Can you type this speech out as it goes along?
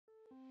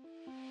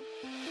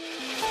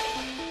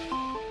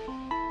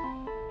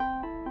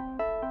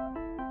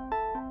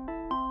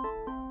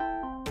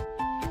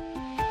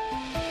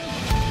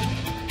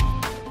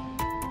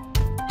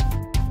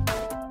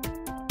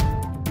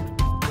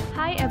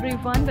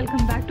everyone,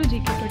 welcome back to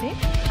GK Today.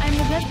 I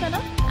am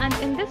Sana and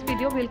in this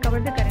video we'll cover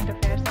the current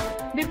affairs.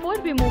 Before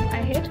we move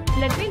ahead,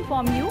 let me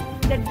inform you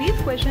that these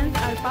questions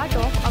are part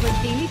of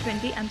our daily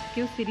 20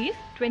 MCQ series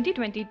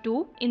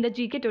 2022 in the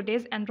GK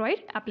Today's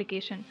Android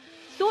application.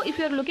 So if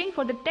you are looking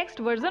for the text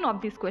version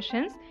of these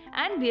questions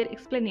and their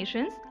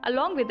explanations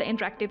along with the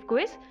interactive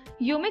quiz,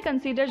 you may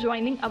consider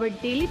joining our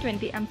daily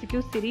 20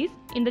 MCQ series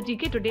in the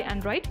GK Today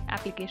Android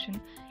application.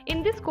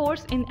 In this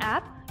course in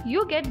app,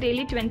 you get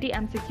daily 20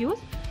 MCQs,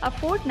 a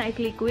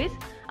fortnightly quiz,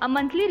 a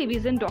monthly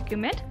revision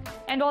document,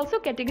 and also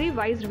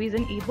category-wise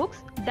revision e-books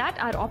that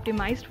are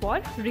optimized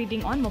for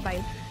reading on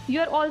mobile.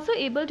 You are also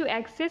able to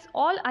access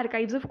all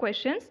archives of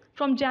questions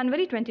from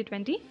January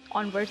 2020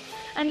 onwards.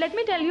 And let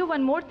me tell you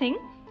one more thing.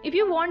 If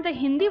you want the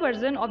Hindi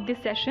version of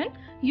this session,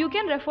 you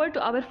can refer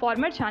to our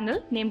former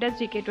channel named as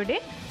GK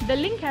Today. The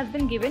link has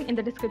been given in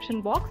the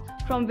description box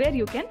from where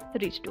you can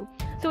reach to.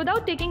 So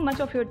without taking much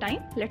of your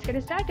time, let's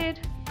get started.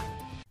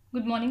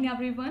 Good morning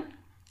everyone.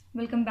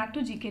 Welcome back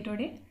to GK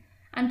Today.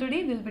 And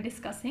today we'll be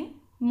discussing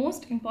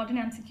most important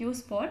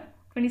MCQs for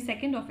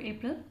 22nd of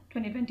April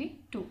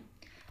 2022.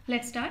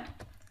 Let's start.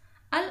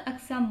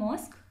 Al-Aqsa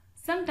Mosque,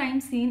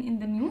 sometimes seen in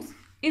the news,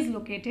 is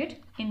located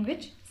in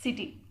which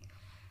city?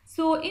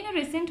 So in a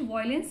recent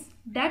violence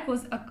that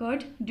was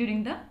occurred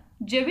during the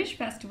Jewish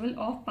festival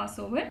of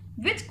Passover,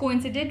 which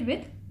coincided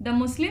with the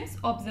Muslims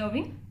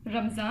observing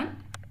Ramzan,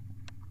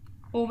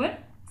 over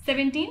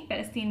 17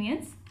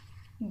 Palestinians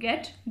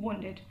get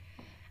wounded.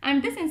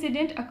 And this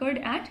incident occurred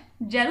at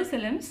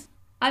Jerusalem's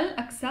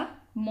Al-Aqsa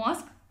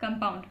Mosque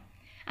compound.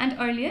 And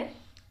earlier,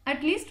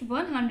 at least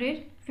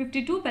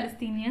 152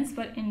 Palestinians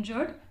were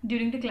injured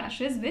during the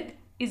clashes with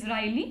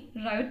Israeli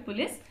riot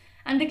police,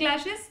 and the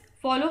clashes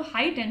follow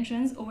high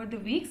tensions over the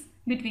weeks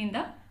between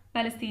the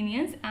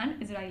Palestinians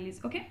and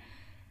Israelis. Okay,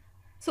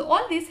 so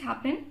all this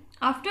happened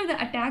after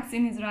the attacks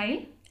in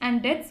Israel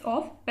and deaths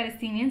of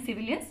Palestinian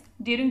civilians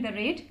during the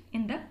raid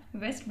in the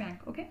West Bank.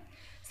 Okay,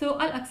 so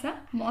Al-Aqsa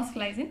Mosque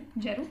lies in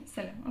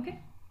Jerusalem. Okay,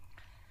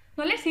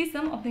 now let's see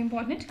some of the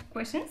important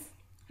questions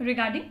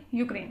regarding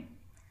Ukraine.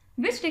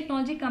 Which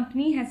technology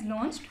company has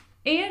launched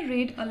air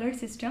raid alert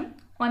system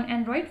on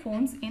Android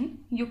phones in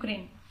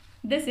Ukraine?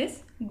 This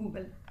is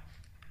Google.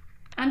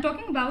 And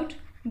talking about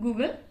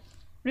Google,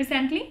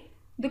 recently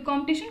the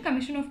Competition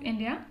Commission of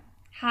India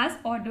has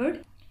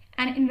ordered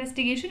an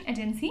investigation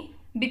agency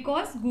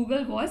because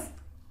Google was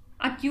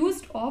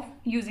accused of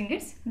using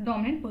its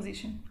dominant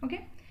position.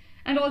 Okay,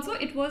 and also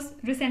it was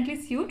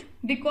recently sued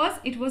because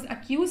it was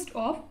accused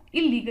of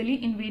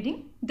illegally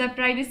invading the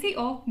privacy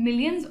of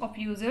millions of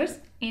users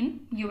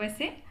in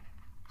USA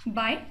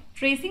by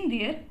tracing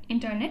their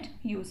internet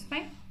use.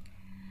 Fine.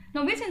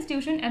 Now, which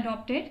institution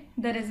adopted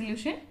the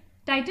resolution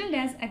titled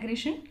as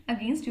Aggression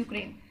Against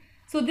Ukraine?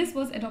 So this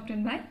was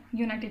adopted by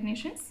United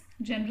Nations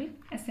General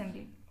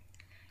Assembly.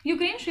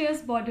 Ukraine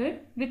shares border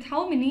with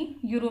how many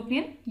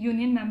European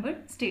Union member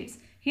states?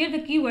 Here the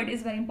keyword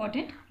is very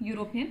important,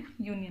 European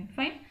Union.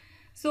 Fine.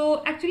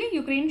 So actually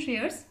Ukraine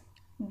shares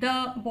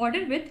the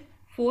border with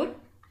 4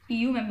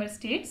 EU member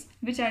states,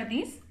 which are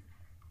these: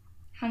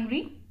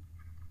 Hungary,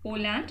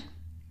 Poland,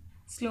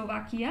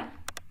 Slovakia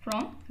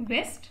from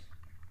west,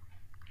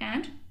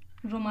 and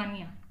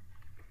Romania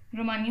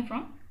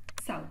from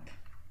south.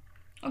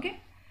 Okay,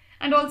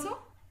 and also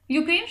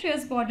Ukraine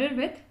shares border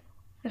with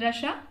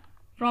Russia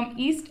from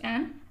east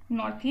and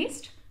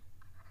northeast.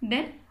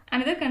 Then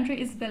another country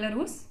is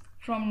Belarus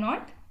from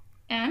north,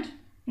 and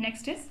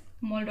next is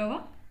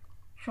Moldova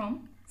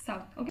from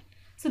south. Okay,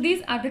 so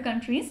these are the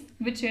countries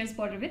which shares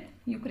border with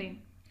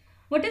Ukraine.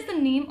 What is the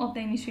name of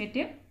the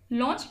initiative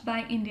launched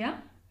by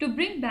India to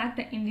bring back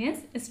the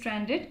Indians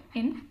stranded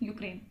in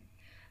Ukraine?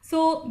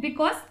 So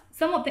because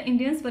some of the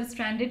Indians were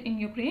stranded in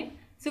Ukraine,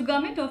 so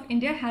Government of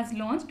India has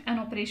launched an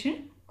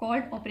operation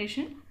called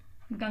Operation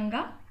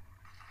Ganga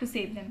to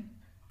save them.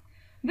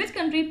 Which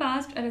country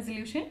passed a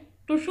resolution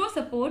to show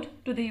support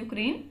to the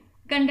Ukraine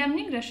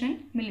condemning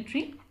Russian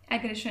military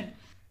aggression?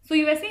 So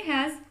USA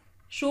has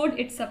showed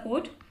its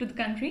support to the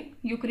country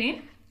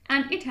Ukraine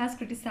and it has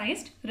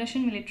criticized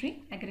Russian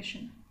military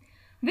aggression.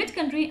 Which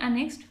country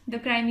annexed the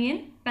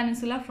Crimean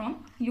Peninsula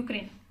from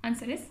Ukraine?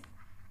 Answer is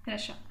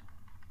Russia.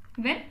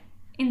 When?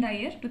 In the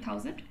year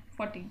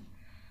 2014.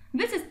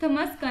 Which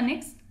isthmus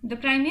connects the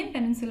Crimean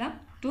Peninsula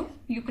to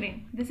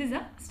Ukraine? This is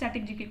a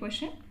static GK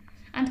question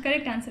and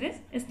correct answer is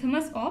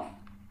Isthmus of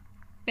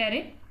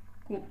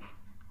Perekop.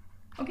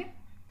 Okay.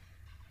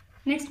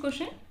 Next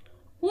question.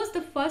 Who is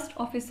the first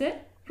officer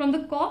from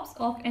the Corps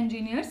of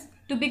Engineers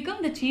to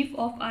become the Chief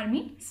of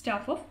Army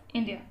Staff of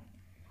India?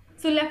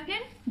 So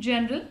Lieutenant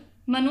General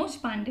Manoj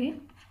Pandey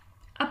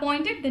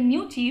appointed the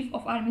new Chief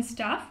of Army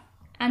Staff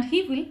and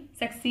he will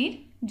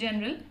succeed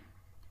General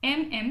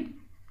M.M.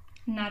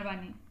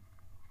 Narwani.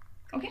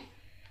 Okay,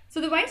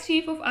 so the Vice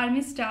Chief of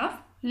Army Staff,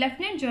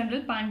 Lieutenant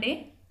General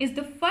Pandey, is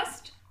the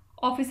first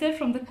officer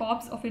from the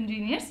Corps of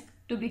Engineers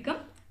to become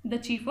the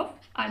Chief of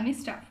Army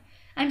Staff,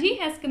 and he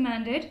has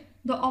commanded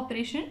the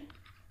Operation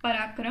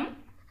Parakram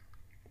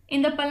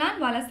in the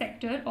Palanwala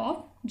sector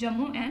of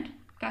Jammu and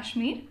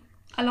Kashmir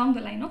along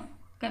the line of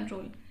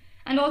control.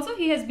 and also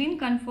he has been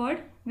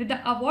conferred with the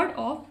award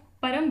of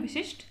Param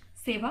Vishisht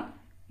Seva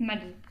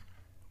Medal.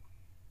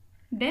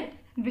 Then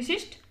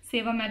Vishisht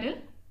Seva Medal,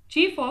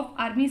 Chief of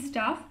Army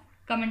Staff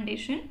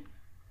Commendation,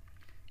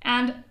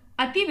 and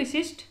Ati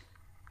Vishisht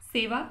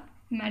Seva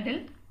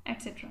Medal,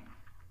 etc.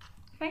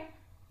 Fine.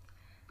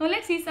 Now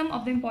let's see some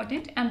of the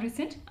important and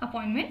recent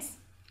appointments.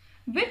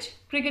 Which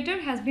cricketer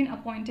has been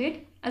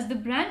appointed as the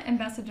brand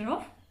ambassador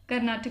of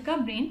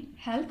Karnataka Brain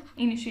Health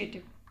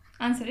Initiative?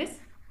 Answer is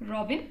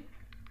Robin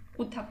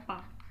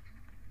Uthappa.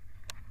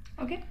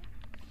 Okay.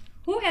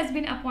 Who has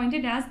been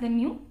appointed as the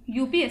new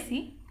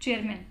UPSC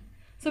chairman?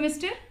 So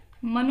Mr.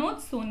 Manoj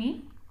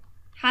Soni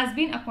has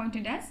been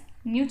appointed as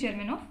new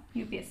chairman of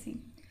UPSC.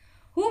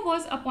 Who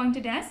was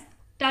appointed as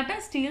Tata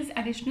Steel's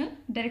additional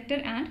director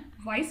and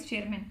vice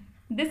chairman?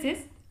 This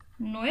is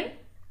Noel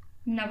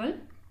Naval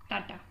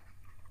Tata.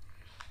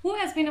 Who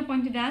has been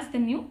appointed as the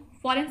new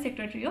Foreign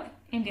Secretary of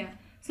India?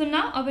 So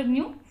now our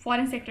new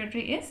Foreign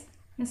Secretary is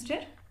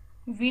Mr.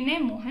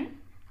 Vinay Mohan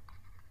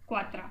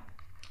Quatra.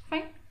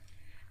 Fine.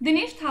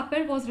 Dinesh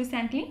Thapar was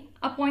recently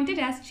appointed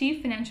as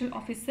Chief Financial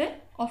Officer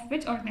of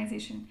which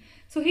organization?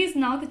 So he is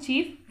now the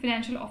Chief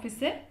Financial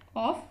Officer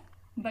of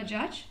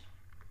Bajaj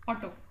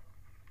Auto.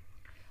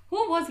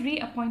 Who was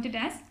reappointed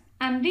as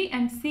MD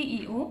and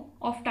CEO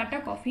of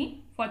Tata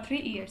Coffee for 3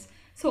 years?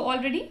 So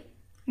already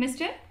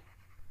Mr.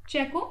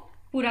 Cheko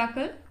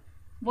Purakal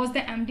was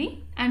the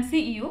MD and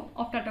CEO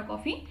of Tata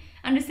Coffee,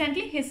 and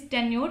recently his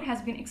tenure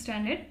has been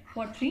extended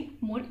for 3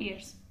 more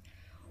years.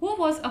 Who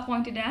was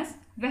appointed as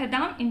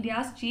Vehdam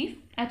India's Chief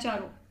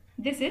HRO?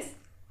 This is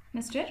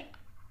Mr.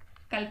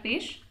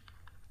 Kalpesh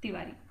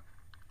Tiwari.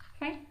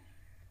 Fine.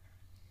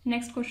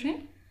 Next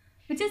question.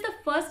 Which is the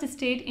first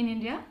state in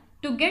India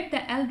to get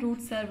the L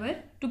route server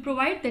to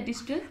provide the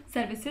digital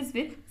services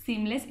with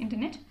seamless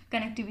internet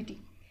connectivity?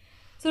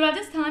 So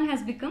Rajasthan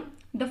has become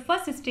the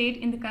first state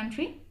in the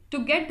country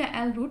to get the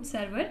L route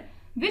server,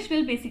 which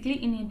will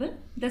basically enable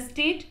the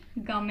state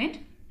government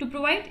to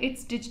provide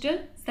its digital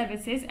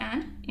services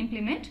and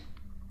implement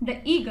the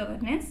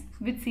e-governance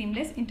with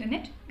seamless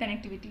internet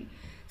connectivity.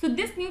 So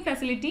this new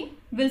facility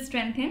will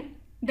strengthen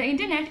the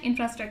internet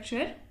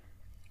infrastructure,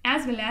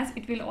 as well as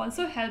it will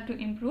also help to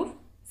improve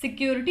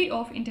security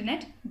of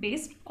internet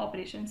based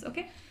operations.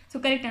 Okay, so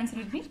correct answer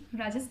would be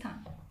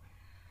Rajasthan.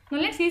 Now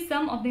let's see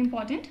some of the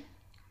important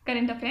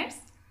current affairs.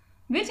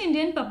 Which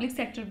Indian public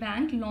sector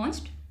bank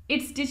launched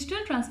its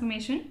digital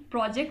transformation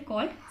project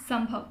called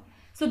Sambhav?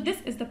 So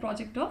this is the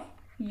project of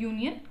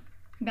Union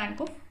Bank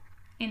of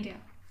India.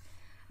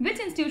 Which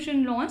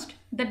institution launched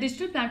the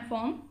digital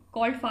platform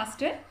called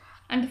FASTER?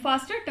 And the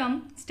FASTER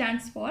term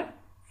stands for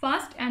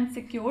Fast and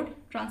Secured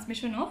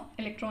Transmission of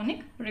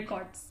Electronic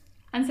Records.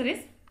 Answer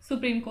is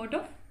Supreme Court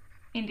of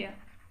India.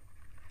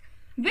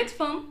 Which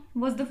firm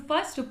was the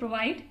first to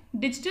provide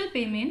digital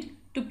payment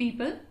to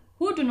people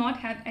who do not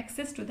have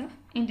access to the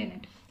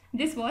internet?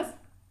 This was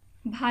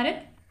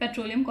Bharat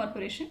Petroleum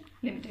Corporation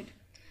Limited.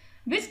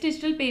 Which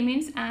digital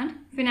payments and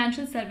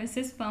financial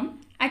services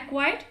firm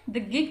acquired the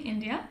Gig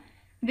India,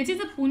 which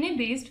is a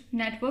Pune-based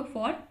network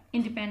for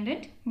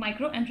independent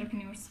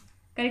micro-entrepreneurs?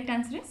 Correct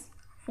answer is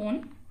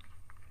Phone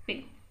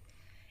Pay.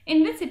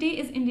 In which city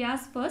is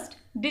India's first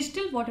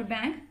digital water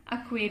bank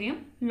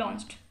aquarium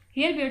launched?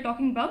 Here we are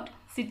talking about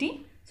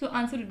city, so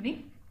answer would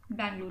be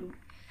Bangalore.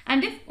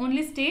 And if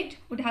only state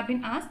would have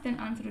been asked, then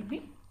answer would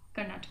be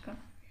Karnataka.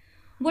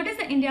 What is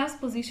the India's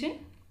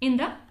position in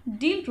the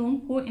Deal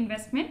Room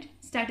Co-Investment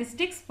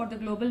Statistics for the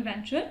Global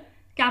Venture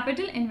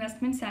Capital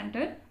Investment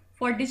Center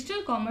for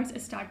Digital Commerce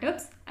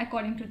Startups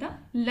according to the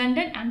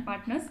London and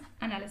Partners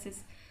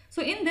analysis?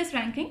 So in this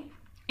ranking,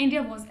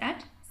 India was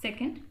at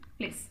 2nd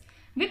place.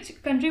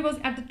 Which country was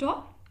at the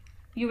top?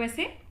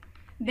 USA.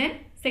 Then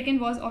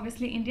second was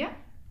obviously India.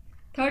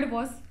 Third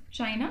was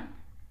China.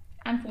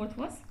 And fourth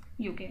was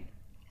UK.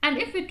 And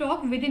if we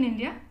talk within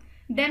India,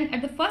 then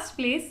at the first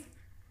place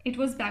it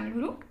was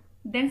Bangalore.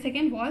 Then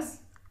second was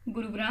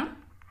Gurugram.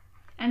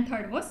 And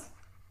third was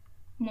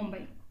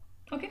Mumbai.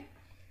 Okay.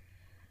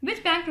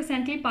 Which bank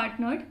recently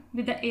partnered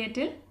with the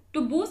Airtel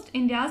to boost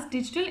India's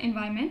digital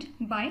environment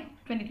by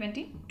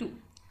 2022?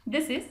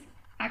 This is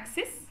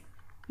Axis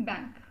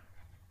Bank.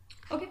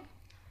 Okay.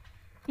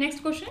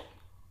 Next question.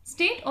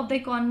 State of the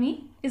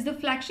Economy is the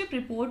flagship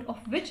report of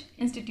which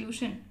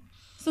institution?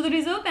 So the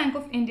Reserve Bank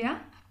of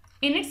India,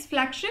 in its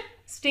flagship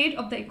State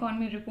of the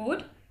Economy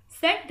report,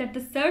 said that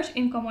the surge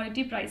in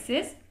commodity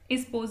prices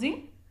is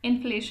posing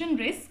inflation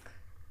risk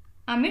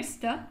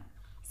amidst the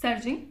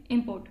surging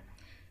import.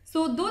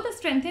 So though the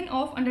strengthening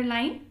of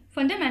underlying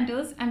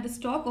fundamentals and the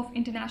stock of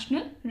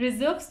international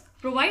reserves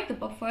provide the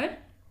buffer,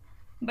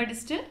 but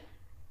still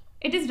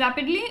it is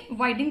rapidly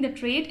widening the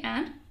trade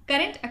and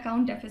current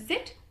account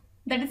deficit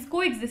that is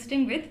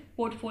coexisting with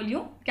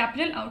portfolio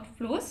capital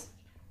outflows,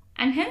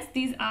 and hence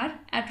these are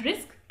at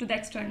risk to the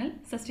external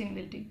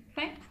sustainability.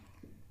 Fine.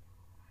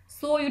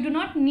 So you do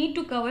not need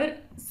to cover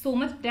so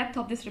much depth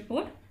of this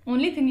report.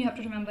 Only thing you have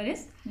to remember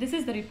is this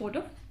is the report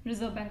of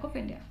Reserve Bank of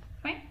India.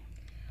 Fine.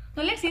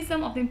 Now let's see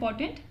some of the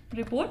important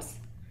reports.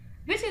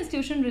 Which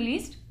institution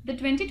released the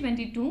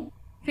 2022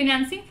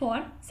 Financing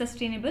for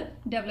Sustainable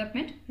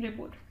Development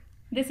Report.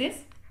 This is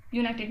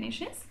United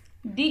Nations.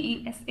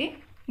 DESA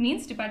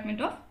means Department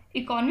of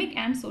Economic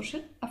and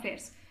Social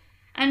Affairs.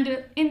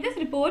 And in this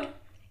report,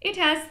 it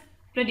has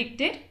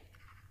predicted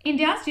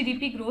India's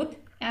GDP growth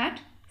at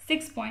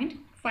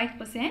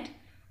 6.5%,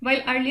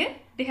 while earlier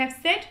they have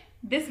set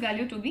this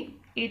value to be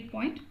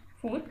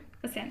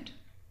 8.4%.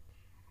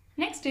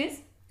 Next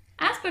is,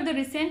 as per the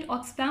recent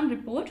Oxfam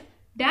report,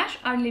 dash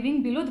are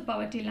living below the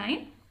poverty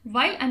line,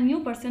 while a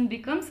new person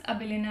becomes a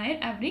billionaire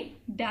every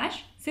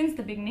dash since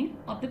the beginning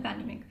of the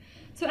pandemic.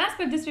 So as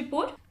per this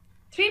report,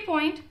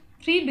 3.3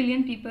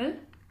 billion people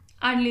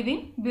are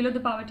living below the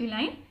poverty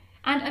line,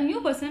 and a new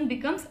person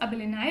becomes a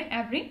billionaire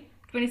every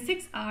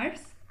 26 hours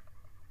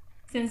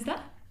since the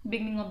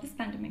beginning of this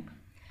pandemic.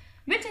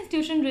 Which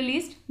institution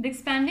released the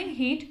Expanding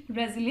Heat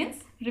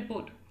Resilience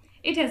report?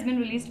 It has been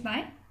released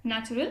by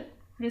Natural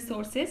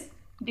Resources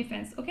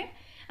Defense. Okay,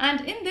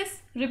 and in this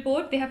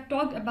report they have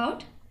talked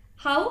about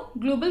how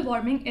global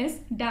warming is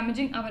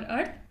damaging our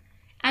earth,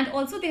 and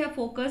also they have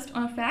focused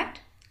on a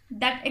fact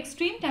that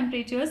extreme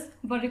temperatures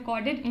were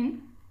recorded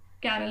in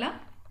Kerala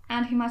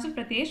and Himachal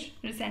Pradesh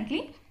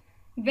recently,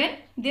 when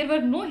there were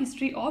no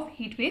history of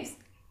heat waves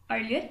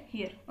earlier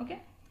here.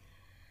 Okay,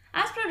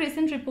 as per a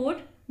recent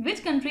report,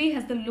 which country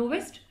has the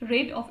lowest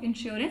rate of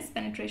insurance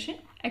penetration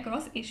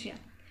across Asia?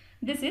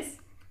 This is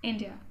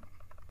India.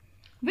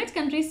 Which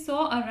country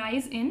saw a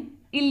rise in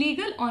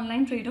illegal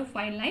online trade of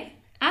wildlife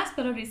as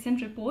per a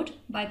recent report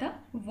by the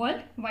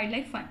World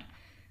Wildlife Fund?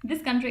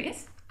 This country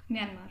is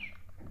Myanmar.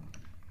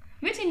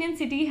 Which Indian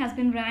city has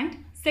been ranked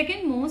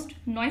second most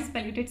noise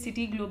polluted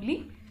city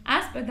globally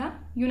as per the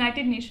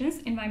United Nations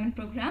Environment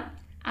Programme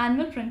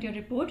Annual Frontier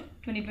Report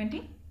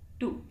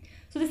 2022?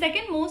 So the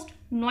second most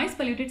noise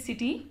polluted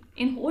city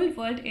in whole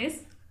world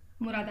is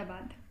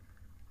Moradabad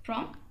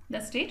from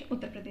the state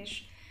Uttar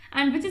Pradesh.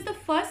 And which is the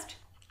first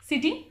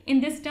city in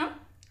this term?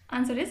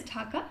 Answer is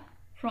Dhaka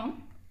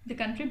from the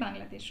country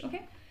Bangladesh.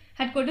 Okay,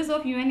 headquarters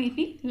of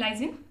UNEP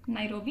lies in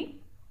Nairobi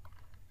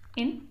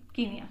in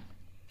Kenya.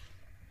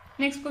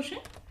 Next question,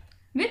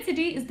 which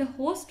city is the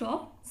host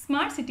of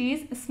Smart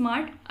Cities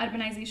Smart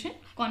Urbanization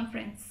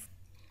Conference?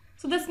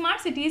 So the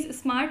Smart Cities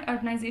Smart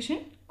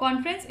Urbanization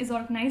Conference is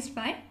organized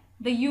by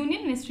the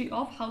Union Ministry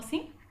of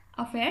Housing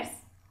Affairs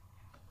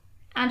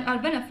and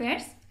Urban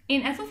Affairs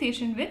in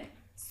association with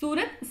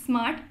Surat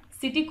Smart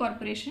City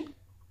Corporation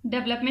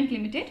Development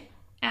Limited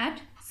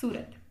at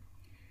Surat.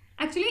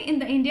 Actually, in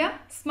the India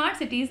Smart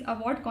Cities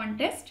Award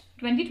Contest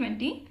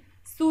 2020,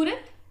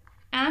 Surat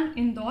and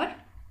Indore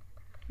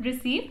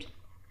received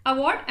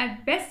award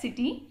at Best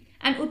City,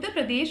 and Uttar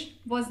Pradesh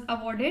was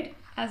awarded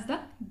as the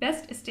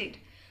Best State.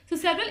 So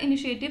several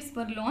initiatives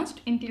were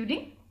launched,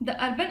 including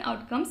the Urban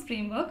Outcomes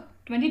Framework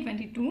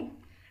 2022,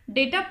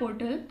 data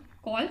portal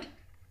called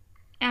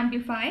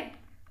Amplify,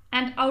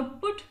 and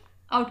output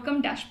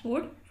outcome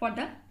dashboard for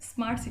the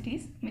Smart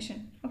Cities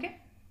mission. Okay.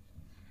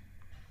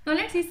 Now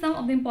let's see some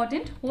of the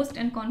important host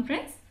and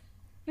conference.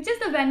 Which is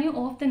the venue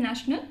of the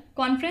National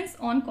Conference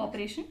on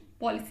Cooperation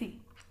Policy?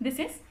 This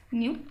is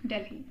New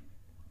Delhi.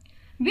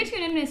 Which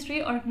Union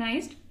Ministry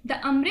organized the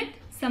Amrit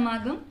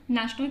Samagam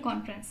National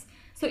Conference?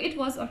 So it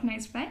was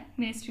organized by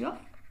Ministry of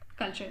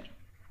Culture.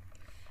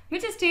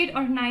 Which state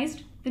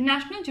organized the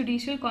National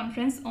Judicial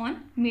Conference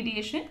on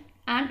Mediation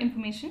and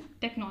Information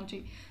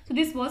Technology? So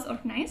this was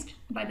organized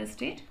by the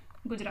state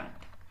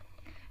Gujarat.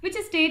 Which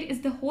state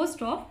is the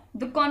host of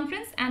the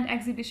conference and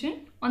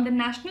exhibition on the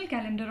national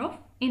calendar of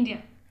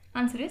India?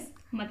 Answer is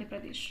Madhya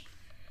Pradesh.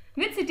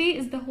 Which city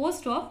is the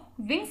host of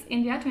Wings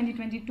India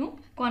 2022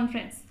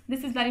 conference?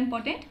 This is very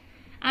important,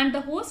 and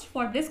the host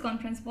for this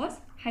conference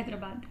was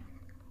Hyderabad.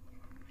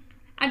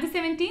 At the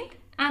 17th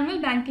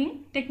Annual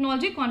Banking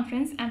Technology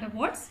Conference and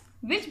Awards,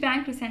 which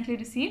bank recently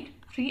received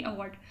 3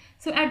 awards?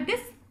 So at this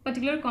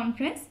particular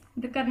conference,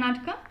 the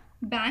Karnataka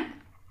Bank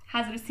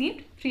has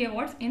received 3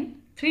 awards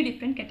in 3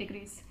 different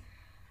categories.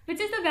 Which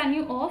is the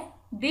venue of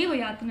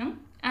Devayatanam,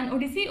 an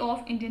Odyssey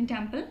of Indian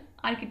Temple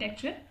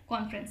Architecture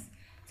Conference?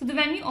 So the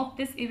venue of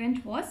this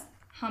event was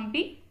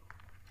Hampi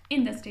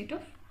in the state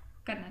of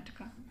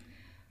Karnataka.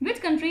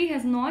 Which country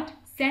has not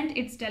sent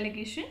its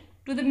delegation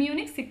to the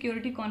Munich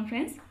Security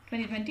Conference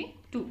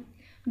 2022?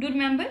 Do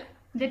remember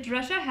that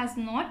Russia has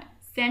not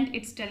sent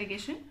its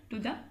delegation to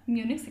the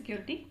Munich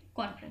Security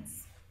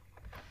Conference.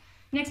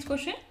 Next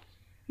question.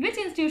 Which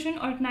institution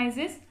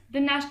organizes the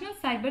National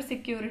Cyber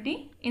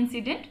Security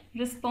Incident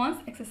Response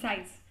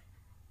Exercise?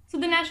 So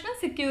the National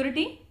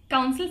Security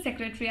Council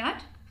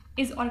Secretariat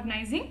is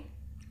organizing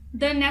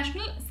the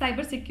National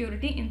Cyber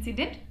Security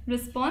Incident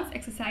Response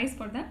Exercise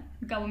for the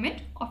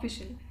government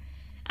official.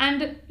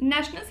 And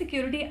National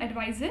Security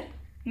Advisor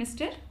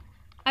Mr.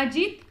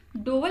 Ajit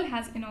Doval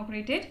has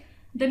inaugurated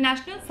the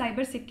National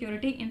Cyber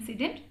Security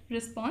Incident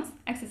Response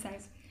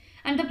Exercise.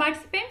 And the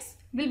participants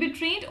will be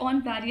trained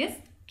on various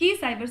key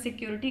cyber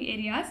security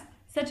areas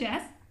such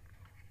as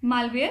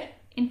malware,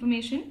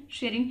 information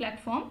sharing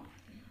platform,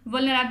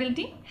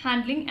 vulnerability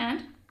handling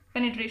and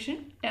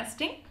penetration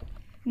testing,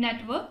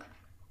 network,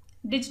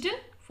 digital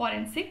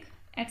forensic,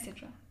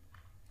 etc.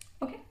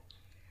 Okay.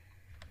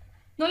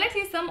 Now let's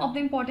see some of the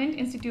important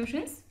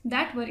institutions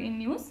that were in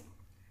news.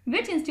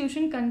 Which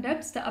institution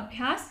conducts the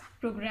Abhyas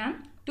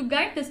program to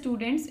guide the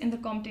students in the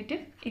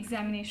competitive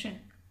examination?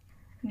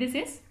 This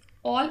is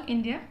All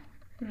India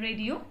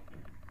Radio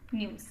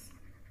News.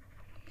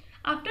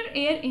 After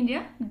Air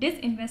India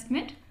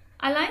disinvestment,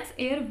 Alliance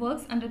Air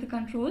works under the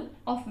control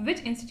of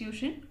which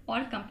institution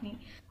or company?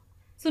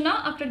 So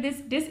now after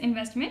this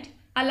disinvestment,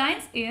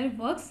 Alliance Air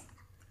works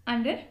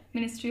under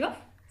Ministry of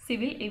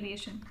Civil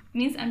Aviation,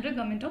 means under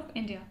Government of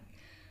India.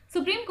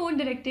 Supreme Court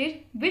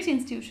directed which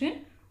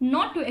institution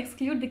not to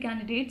exclude the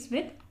candidates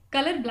with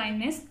color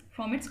blindness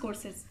from its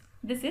courses?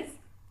 This is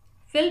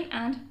Film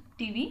and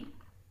TV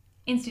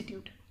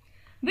Institute.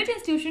 Which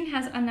institution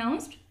has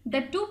announced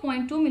that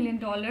 $2.2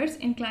 million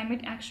in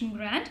climate action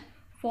grant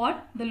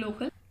for the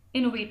local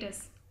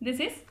innovators? This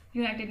is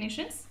United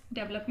Nations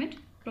Development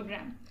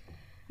Program.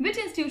 Which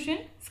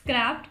institution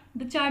scrapped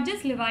the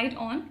charges levied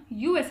on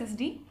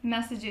USSD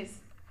messages?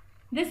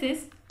 This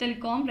is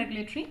Telecom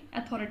Regulatory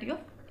Authority of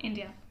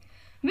India.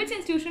 Which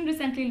institution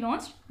recently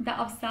launched the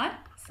Avsar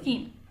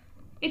scheme?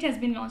 It has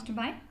been launched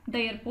by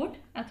the Airport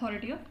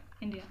Authority of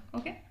India.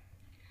 Okay.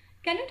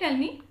 Can you tell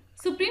me,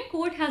 Supreme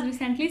Court has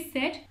recently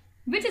said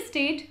which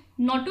state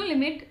not to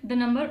limit the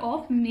number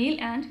of male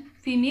and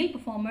female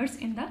performers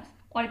in the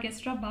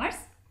orchestra bars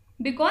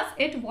because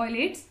it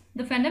violates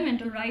the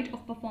fundamental right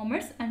of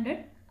performers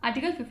under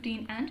Article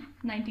 15 and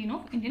 19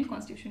 of Indian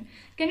Constitution.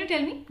 Can you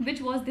tell me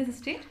which was this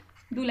state?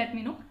 Do let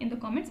me know in the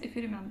comments if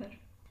you remember.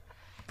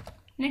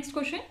 Next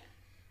question.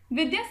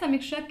 Vidya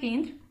Samiksha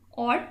Kendra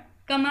or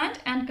Command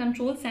and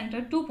Control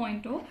Center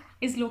 2.0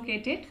 is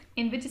located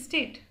in which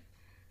state?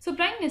 So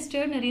Prime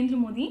Minister Narendra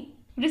Modi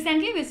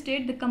recently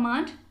visited the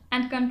Command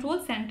and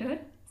Control Center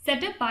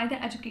set up by the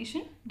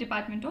Education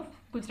Department of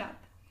Gujarat.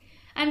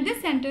 And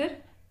this center,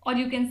 or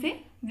you can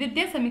say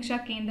Vidya Samiksha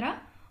Kendra,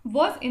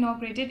 was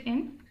inaugurated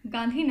in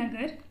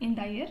Gandhinagar in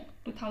the year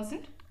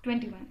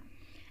 2021.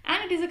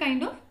 And it is a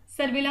kind of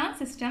surveillance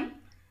system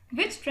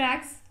which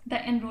tracks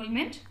the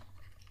enrollment,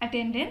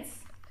 attendance,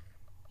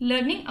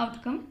 learning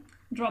outcome,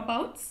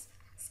 dropouts,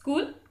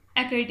 school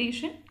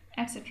accreditation,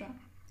 etc.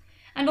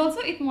 And also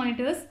it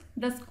monitors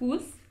the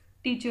schools,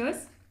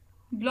 teachers,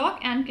 block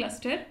and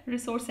cluster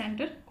resource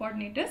center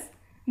coordinators,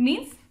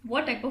 means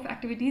what type of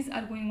activities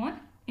are going on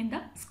in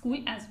the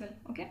school as well.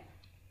 Okay.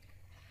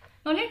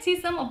 Now let's see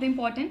some of the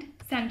important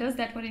centers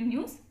that were in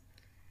news.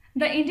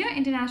 The India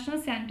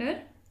International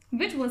Center,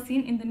 which was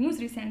seen in the news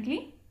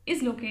recently,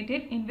 is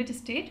located in which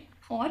state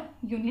or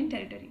union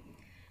territory?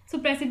 So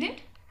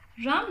President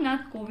Ram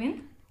Nath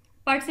Kovind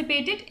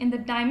participated in the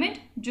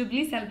Diamond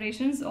Jubilee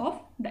celebrations of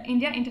the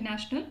India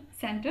International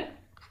Center,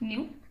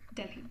 New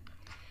Delhi.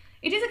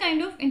 It is a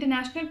kind of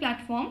international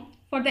platform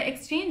for the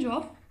exchange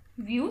of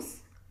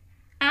views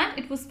and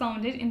it was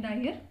founded in the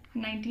year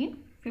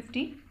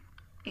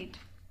 1958.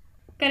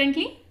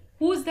 Currently,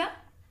 who is the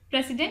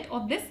president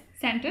of this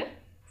center?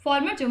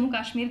 Former Jammu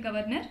Kashmir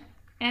Governor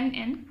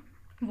N.N.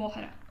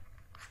 Vohra.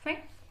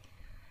 Fine.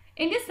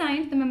 India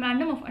signed the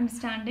Memorandum of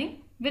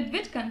Understanding with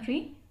which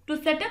country to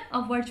set up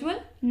a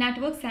virtual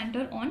network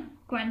center on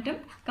quantum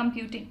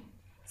computing?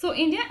 So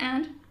India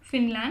and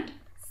Finland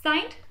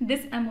signed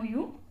this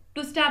MOU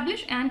to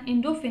establish an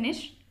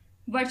Indo-Finnish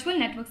virtual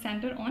network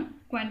center on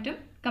quantum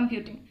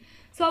computing.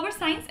 So our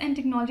Science and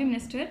Technology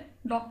Minister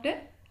Dr.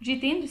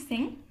 Jitendra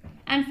Singh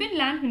and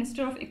Finland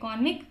Minister of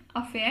Economic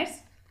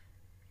Affairs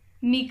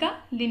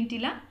Mika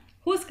Lintilä,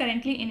 who is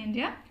currently in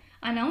India,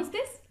 announced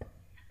this,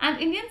 and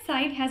Indian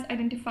side has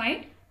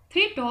identified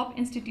 3 top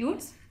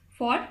institutes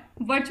for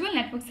virtual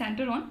network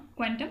center on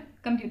quantum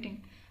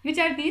computing. Which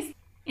are these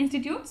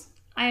institutes?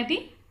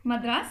 IIT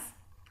Madras,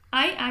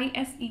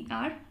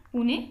 IISER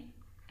Pune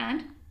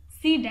and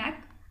CDAC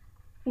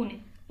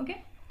Pune.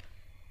 Okay.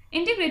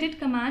 Integrated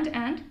Command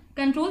and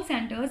Control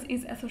Centers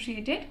is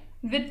associated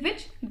with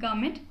which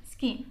government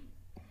scheme?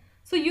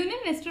 So Union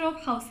Minister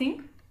of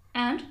Housing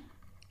and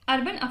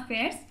Urban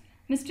Affairs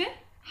Mr.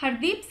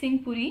 Hardeep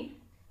Singh Puri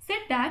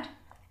said that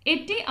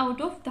 80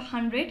 out of the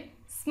 100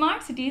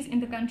 smart cities in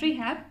the country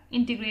have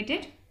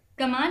integrated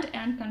command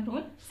and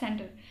control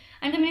center,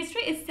 and the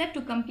ministry is set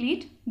to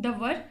complete the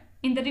work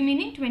in the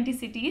remaining 20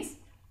 cities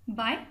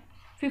by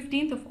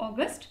 15th of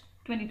August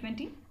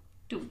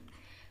 2022.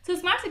 So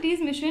Smart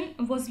Cities mission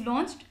was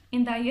launched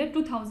in the year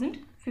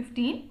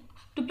 2015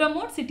 to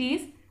promote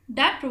cities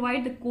that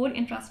provide the core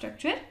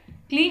infrastructure,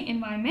 clean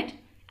environment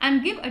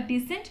and give a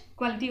decent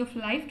quality of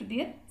life to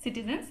their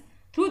citizens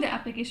through the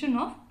application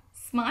of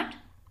smart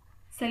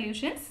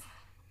solutions.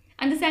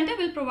 And the center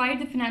will provide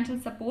the financial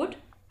support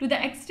to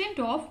the extent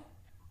of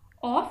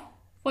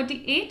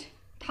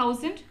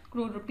 48,000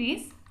 crore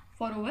rupees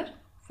for over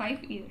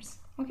 5 years.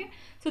 Okay,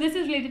 so this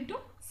is related to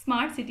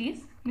Smart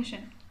Cities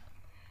mission.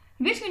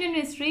 Which union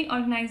ministry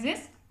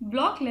organizes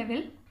block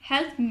level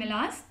health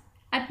melas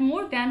at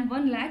more than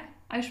 1 lakh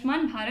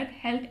Ayushman Bharat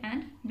Health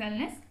and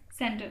Wellness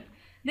Center?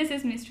 This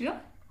is Ministry of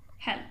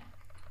Health.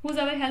 Who's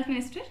our health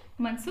minister?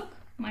 Mansukh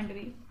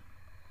Mandavia.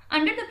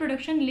 Under the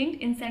production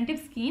linked incentive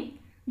scheme,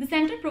 the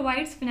center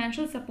provides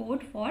financial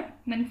support for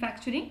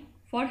manufacturing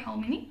for how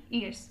many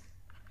years?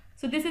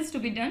 So this is to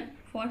be done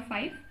for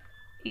 5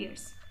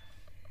 years.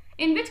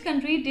 In which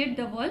country did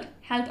the World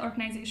Health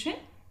Organization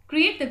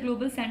create the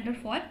Global Center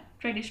for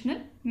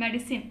Traditional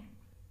Medicine?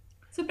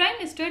 So Prime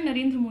Minister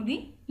Narendra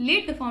Modi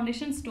laid the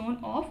foundation stone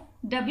of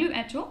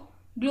WHO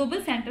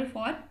Global Center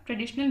for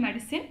Traditional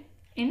Medicine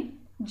in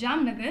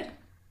Jamnagar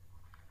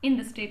in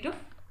the state of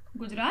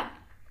Gujarat,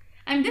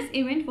 and this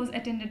event was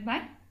attended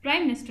by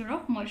Prime Minister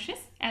of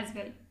Mauritius as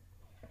well.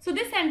 So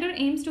this center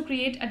aims to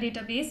create a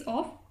database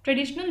of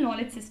traditional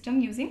knowledge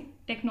system using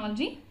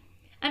technology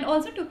and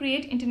also to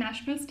create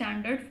international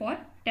standard for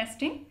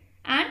testing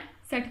and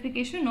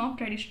certification of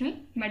traditional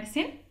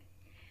medicine.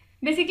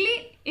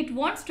 Basically, it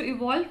wants to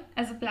evolve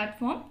as a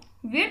platform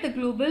where the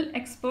global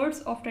experts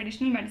of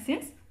traditional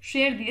medicines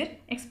share their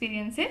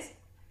experiences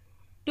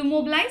to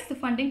mobilize the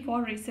funding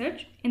for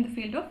research in the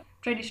field of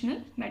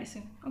traditional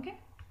medicine. Okay.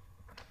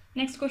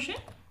 Next question.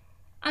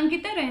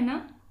 Ankita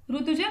Raina,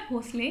 Rutuja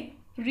Bhosle,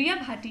 Riya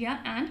Bhatia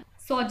and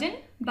Sojan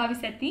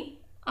Bhavisetti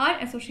are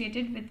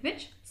associated with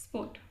which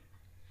sport?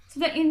 So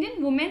the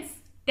Indian women's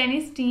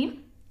tennis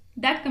team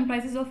that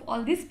comprises of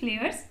all these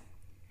players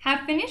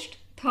have finished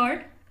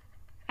third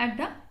at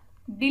the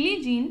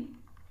Billie Jean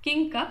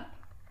King Cup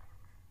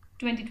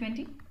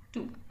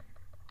 2022.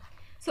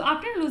 So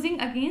after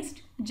losing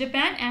against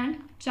Japan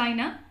and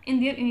China in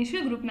their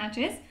initial group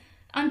matches,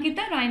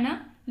 Ankita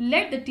Raina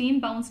led the team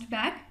bounced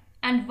back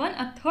and won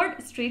a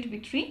third straight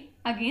victory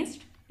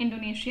against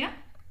Indonesia,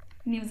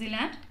 New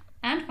Zealand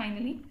and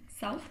finally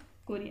South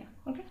Korea.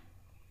 Okay.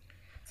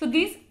 So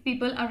these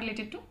people are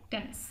related to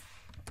tennis.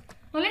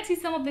 Now let's see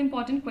some of the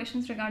important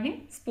questions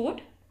regarding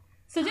sport.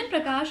 Sajan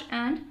Prakash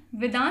and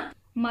Vedant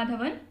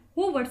Madhavan,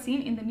 who were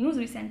seen in the news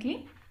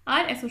recently,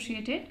 are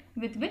associated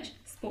with which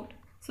sport?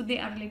 So they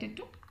are related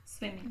to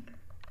swimming.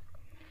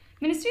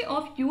 Ministry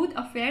of Youth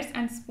Affairs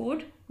and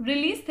Sport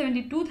released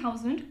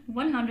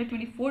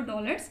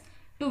 $72,124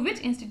 to which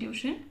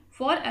institution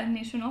for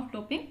elimination of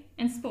doping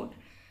in sport?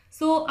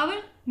 So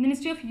our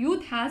Ministry of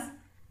Youth has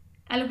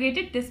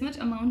allocated this much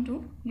amount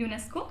to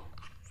UNESCO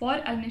for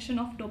elimination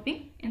of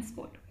doping in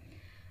sport.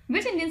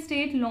 Which Indian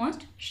state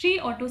launched Shri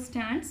Auto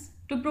stands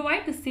to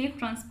provide the safe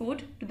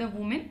transport to the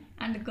women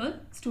and the girl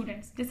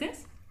students? This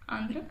is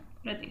Andhra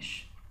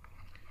Pradesh.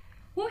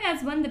 Who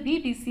has won the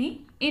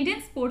BPSC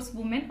Indian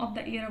Sportswoman of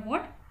the Year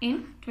Award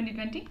in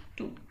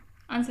 2022?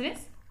 Answer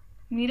is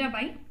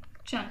Mirabai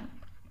Chanu.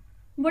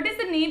 What is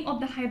the name of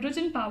the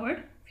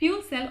hydrogen-powered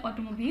fuel cell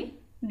automobile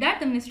that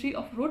the Ministry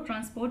of Road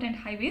Transport and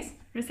Highways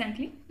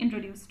recently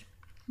introduced?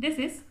 This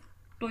is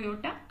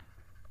Toyota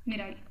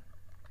Mirai.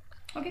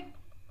 Okay.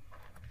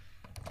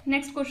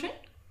 Next question.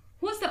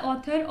 Who is the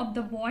author of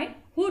The Boy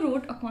Who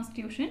Wrote a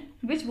Constitution,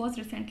 which was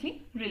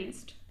recently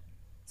released?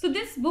 So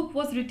this book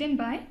was written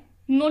by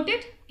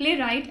noted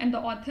playwright and the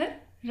author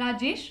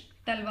Rajesh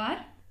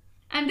Talwar,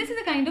 and this is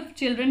a kind of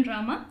children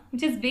drama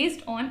which is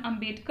based on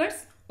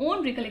Ambedkar's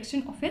own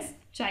recollection of his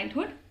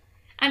childhood,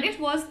 and it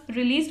was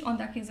released on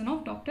the occasion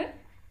of Dr.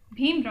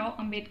 Bhim Rao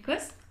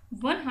Ambedkar's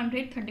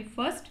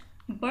 131st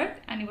birth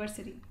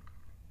anniversary.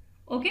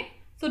 Okay,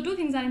 so two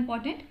things are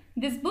important.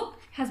 This book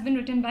has been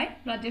written by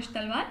Rajesh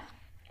Talwar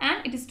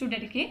and it is to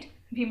dedicate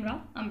Bhim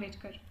Rao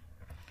Ambedkar.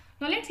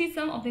 Now let's see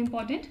some of the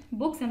important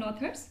books and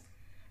authors.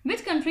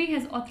 Which country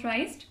has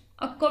authorized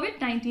a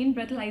COVID-19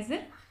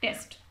 breathalyzer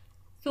test?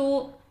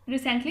 So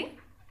recently,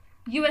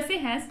 USA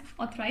has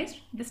authorized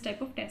this type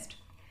of test.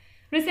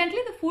 Recently,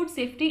 the Food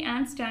Safety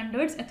and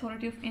Standards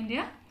Authority of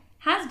India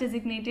has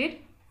designated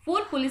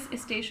 4 police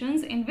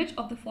stations in which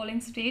of the following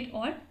state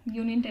or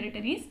union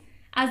territories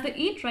as the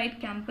Eat Right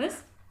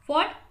campus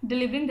for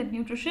delivering the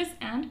nutritious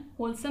and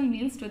wholesome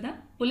meals to the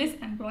police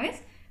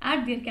employees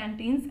at their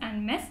canteens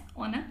and mess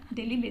on a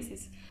daily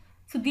basis.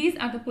 So these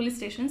are the police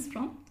stations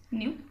from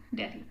New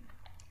Delhi.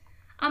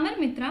 Amar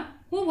Mitra,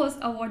 who was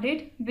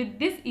awarded with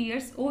this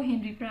year's O.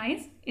 Henry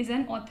Prize, is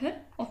an author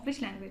of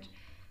which language?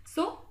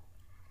 So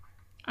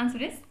answer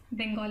is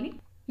Bengali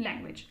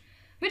language.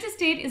 Which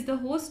state is the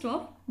host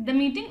of the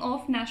meeting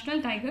of National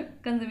Tiger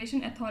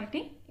Conservation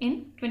Authority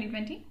in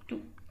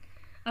 2022?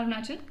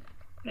 Arunachal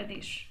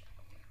Pradesh.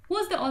 Who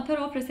is the author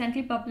of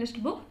recently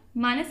published book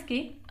Manas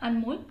Ke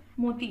Anmol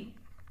Moti?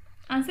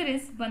 Answer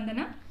is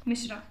Vandana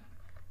Mishra.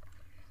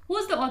 Who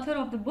is the author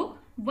of the book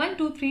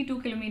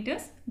 1232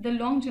 kilometers The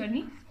Long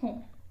Journey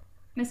Home?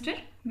 Mr.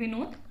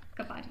 Vinod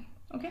Kapari.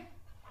 Okay.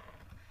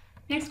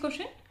 Next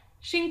question.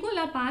 Shinku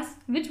La Pass,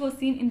 which was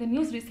seen in the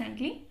news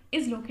recently,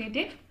 is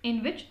located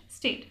in which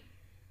state?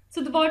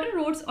 So the Border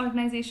Roads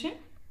Organization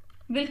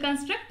will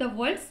construct the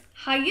world's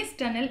highest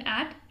tunnel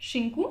at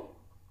Shinku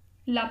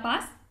La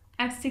Pass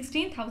at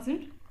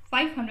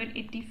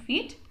 16,580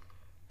 feet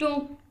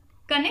to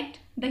connect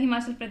the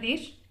Himachal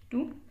Pradesh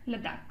to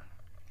Ladakh.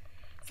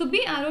 So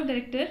BRO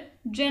Director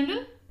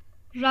General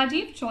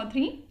Rajiv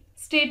Chaudhary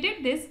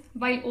stated this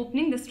while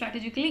opening the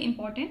strategically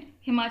important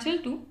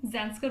Himachal to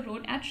Zanskar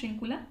Road at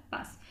Shrinkula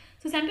Pass.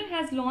 So Center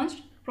has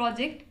launched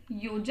Project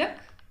Yojak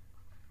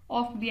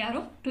of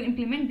BRO to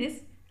implement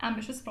this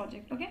ambitious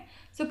project. Okay,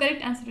 so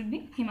correct answer would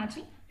be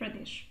Himachal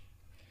Pradesh.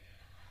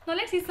 Now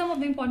let's see some of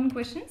the important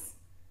questions.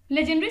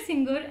 Legendary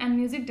singer and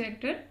music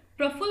director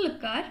Prafull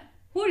Kar,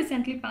 who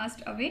recently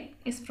passed away,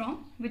 is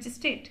from which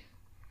state?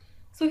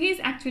 So he is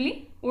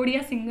actually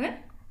Odia singer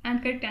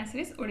and correct answer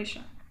is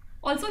Odisha.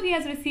 Also he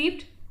has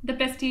received the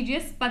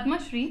prestigious Padma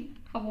Shri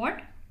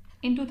award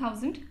in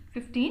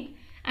 2015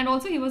 and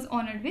also he was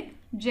honored with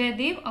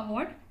Jaydev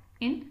award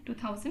in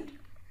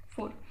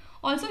 2004.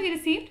 Also he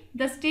received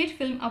the State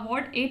Film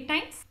Award 8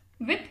 times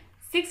with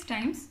 6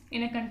 times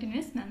in a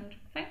continuous manner.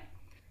 Right?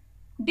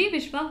 D.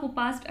 Vishwa, who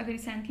passed away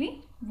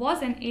recently,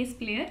 was an ace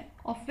player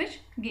of which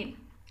game?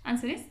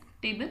 Answer is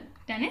table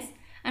tennis.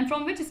 And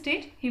from which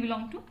state he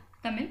belonged to?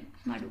 Tamil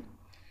Nadu.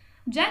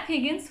 Jack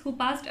Higgins, who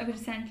passed away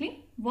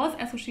recently, was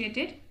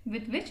associated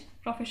with which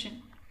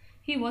profession?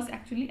 He was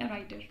actually a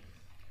writer.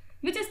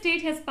 Which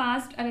state has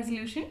passed a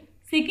resolution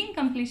seeking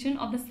completion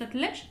of the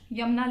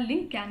Satluj-Yamuna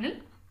link canal?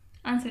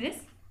 Answer is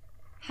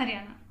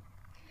Haryana.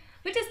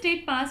 Which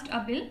state passed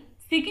a bill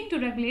seeking to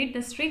regulate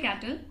the stray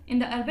cattle in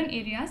the urban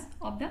areas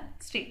of the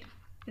state?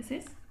 This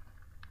is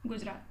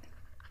Gujarat.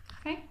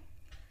 Right?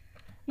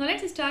 Now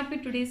let's start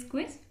with today's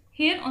quiz.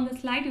 Here on the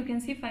slide you can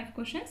see 5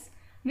 questions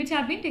which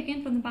have been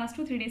taken from the past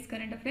 2-3 days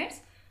current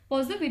affairs.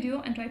 Pause the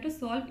video and try to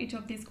solve each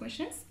of these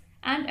questions.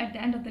 And at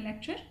the end of the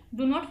lecture,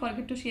 do not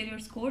forget to share your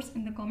scores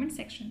in the comment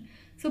section.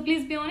 So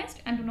please be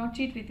honest and do not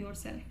cheat with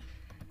yourself.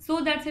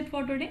 So that's it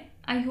for today.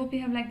 I hope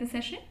you have liked the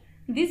session.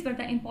 These were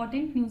the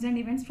important news and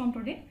events from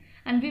today.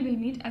 And we will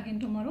meet again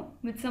tomorrow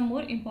with some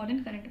more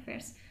important current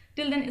affairs.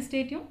 Till then,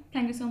 stay tuned.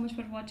 Thank you so much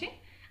for watching.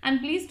 And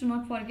please do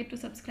not forget to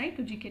subscribe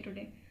to GK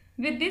Today.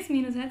 With this,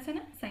 me Nuzhat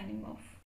Sana signing off.